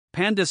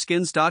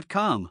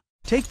pandaskins.com.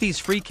 Take these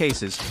free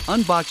cases,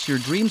 unbox your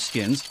dream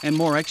skins, and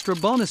more extra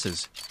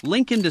bonuses.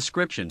 Link in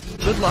description.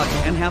 Good luck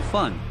and have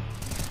fun.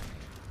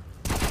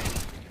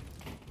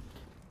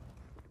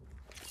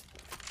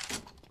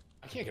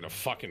 I can't get a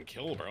fucking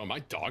kill, bro. Am I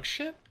dog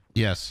shit?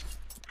 Yes.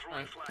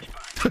 Right.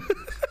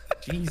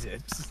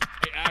 Jesus.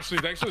 Hey, Ashley,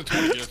 thanks for the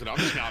 20 years, but I'm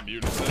just not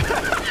muting.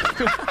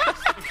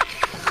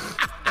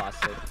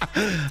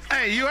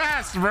 Hey, you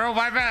asked, bro.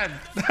 My bad.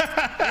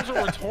 That was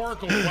a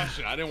rhetorical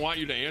question. I didn't want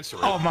you to answer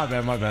it. Oh, my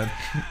bad. My bad.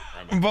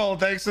 Bull,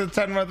 thanks for the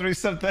 10-month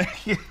resub.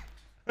 Thank you.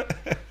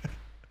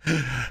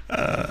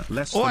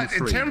 What?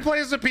 Tim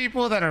plays with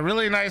people that are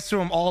really nice to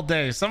him all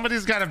day.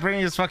 Somebody's got to bring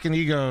his fucking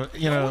ego,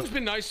 you know. No one's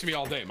been nice to me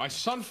all day. My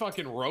son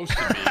fucking roasted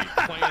me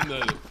playing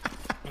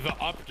the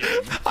up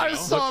game. I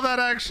saw that,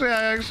 actually.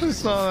 I actually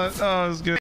saw that. Oh, it was good.